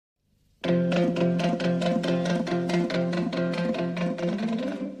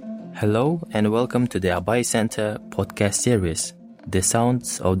Hello and welcome to the Abay Center podcast series, The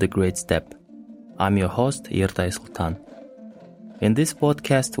Sounds of the Great Steppe. I'm your host, Yertay Sultan. In this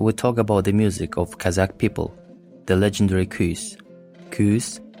podcast, we talk about the music of Kazakh people, the legendary kuyz.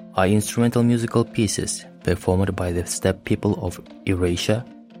 Kuyz are instrumental musical pieces performed by the steppe people of Eurasia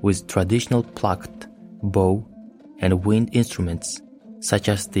with traditional plucked, bow, and wind instruments such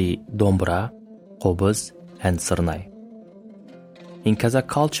as the dombra, Shankobyz, and surnay. In Kazakh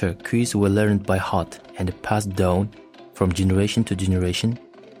culture, kuyz were learned by heart and passed down from generation to generation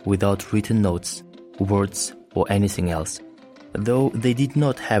without written notes, words, or anything else. Though they did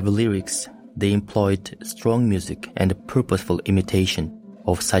not have lyrics, they employed strong music and purposeful imitation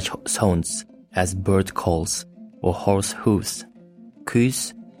of such sounds as bird calls or horse hooves.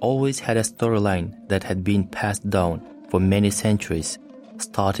 Kuyz always had a storyline that had been passed down for many centuries,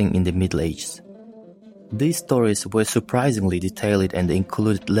 starting in the Middle Ages. These stories were surprisingly detailed and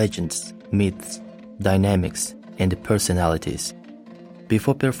included legends, myths, dynamics, and personalities.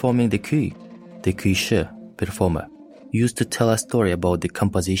 Before performing the kuyzchi performer used to tell a story about the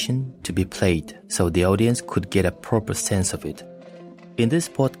composition to be played so the audience could get a proper sense of it. In this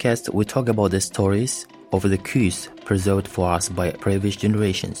podcast, we talk about the stories of the kuyz preserved for us by previous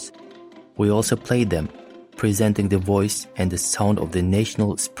generations. We also play them, presenting the voice and the sound of the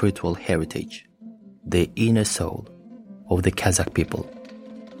national spiritual heritage, the inner soul of the Kazakh people.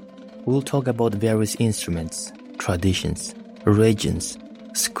 We'll talk about various instruments, traditions, regions,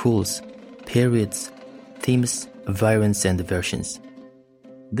 schools, periods, themes, variants, and versions.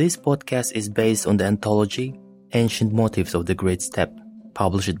 This podcast is based on the anthology Ancient Motifs of the Great Steppe,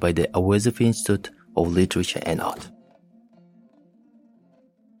 published by the Avezov Institute of Literature and Art.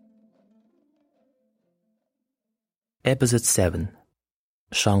 Episode 7.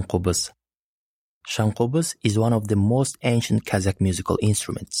 Shankobyz. Shankobyz is one of the most ancient Kazakh musical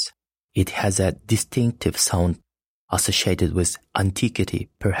instruments. It has a distinctive sound associated with antiquity,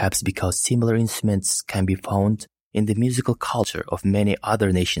 perhaps because similar instruments can be found in the musical culture of many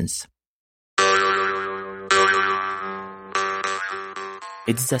other nations.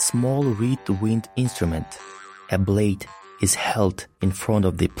 It is a small reed-wind instrument. A blade is held in front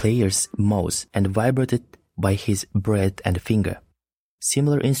of the player's mouth and vibrated by his breath and finger.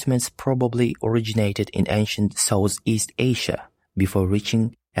 Similar instruments probably originated in ancient Southeast Asia before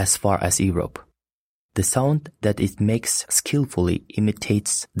reaching as far as Europe. The sound that it makes skillfully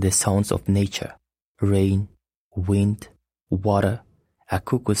imitates the sounds of nature: rain, wind, water, a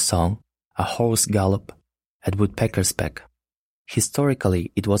cuckoo's song, a horse gallop, a woodpecker's peck.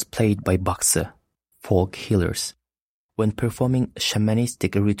 Historically, it was played by baksa, folk healers, when performing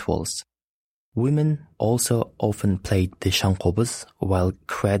shamanistic rituals. Women also often played the Shankobyz while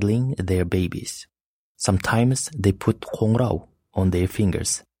cradling their babies. Sometimes they put kongrao on their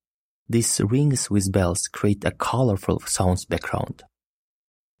fingers. These rings with bells create a colorful sounds background.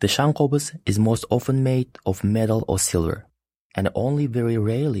 The Shankobyz is most often made of metal or silver, and only very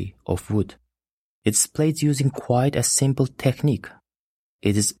rarely of wood. It's played using quite a simple technique.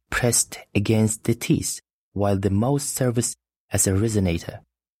 It is pressed against the teeth, while the mouth serves as a resonator,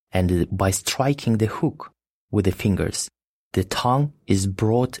 and by striking the hook with the fingers, the tongue is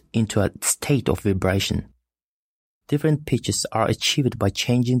brought into a state of vibration. Different pitches are achieved by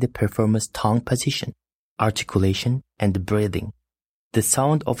changing the performer's tongue position, articulation, and breathing. The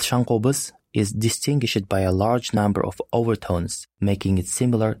sound of Shankobyz is distinguished by a large number of overtones, making it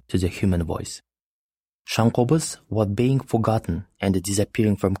similar to the human voice. Shankobyz was being forgotten and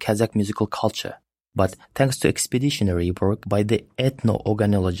disappearing from Kazakh musical culture, but thanks to expeditionary work by the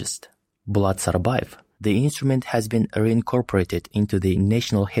ethno-organologist Bulat Sarbayev, the instrument has been reincorporated into the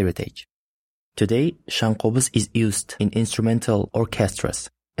national heritage. Today, Shankobyz is used in instrumental orchestras,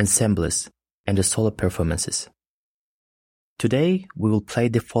 ensembles, and solo performances. Today, we will play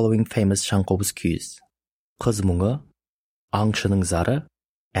the following famous Shankobyz kuyz: Kız мұңы, аңшының зары,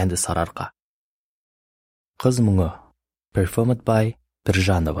 and Sararka. Kız мұңы, performed by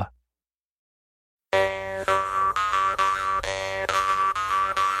Birjanova.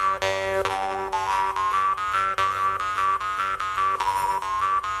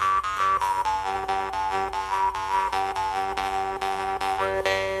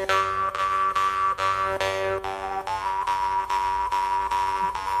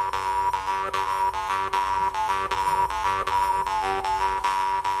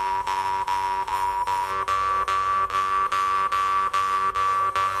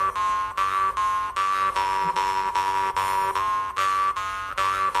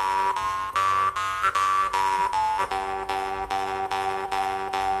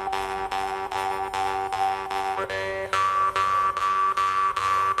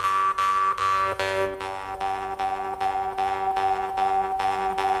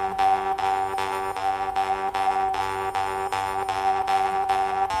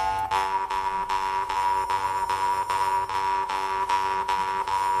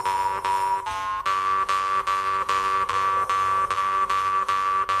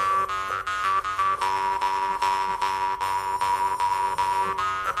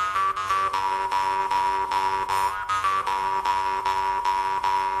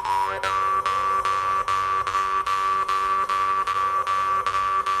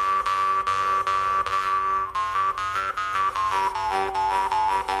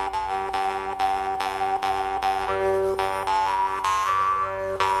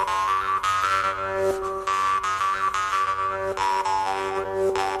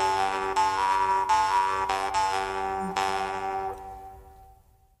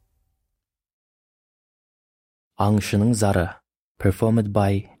 Аңшының зары, performed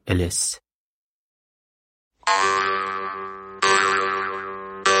by Alice.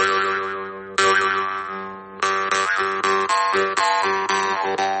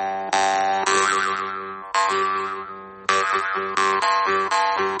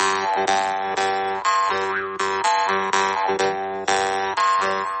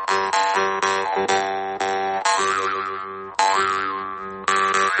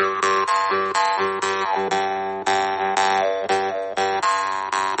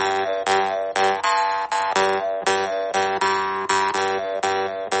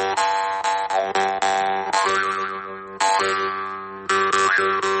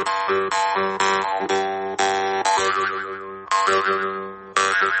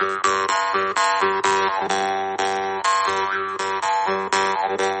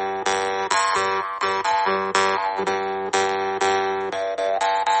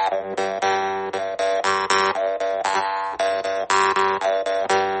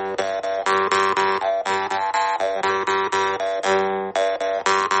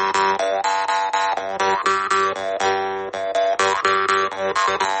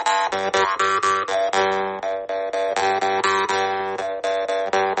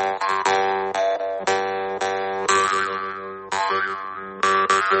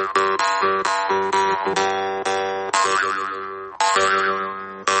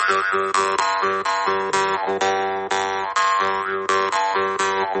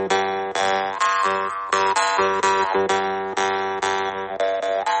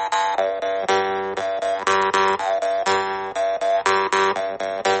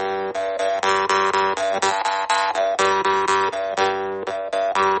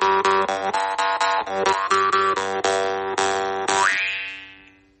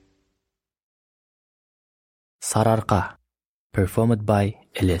 Sararqa, performed by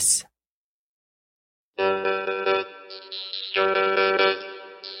Alice.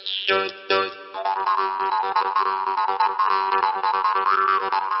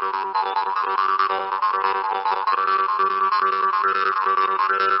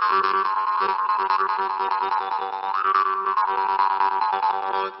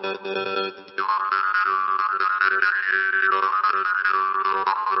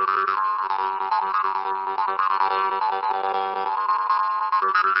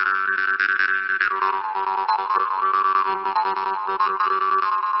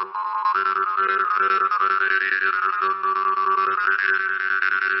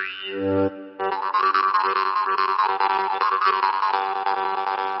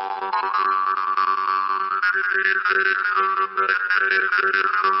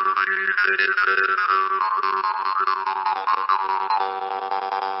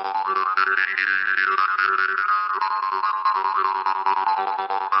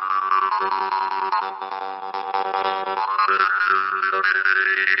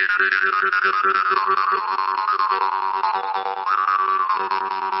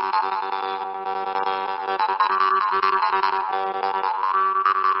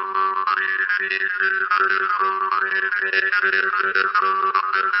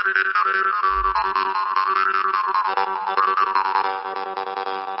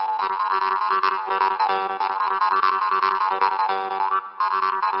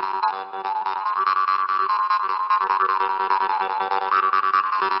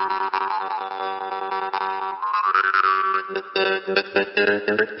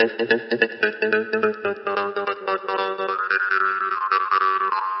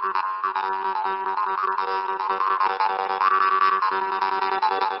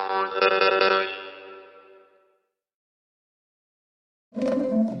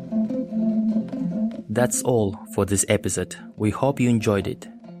 That's all for this episode. We hope you enjoyed it.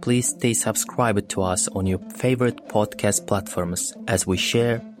 Please stay subscribed to us on your favorite podcast platforms as we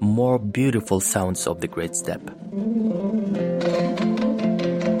share more beautiful sounds of the Great Steppe.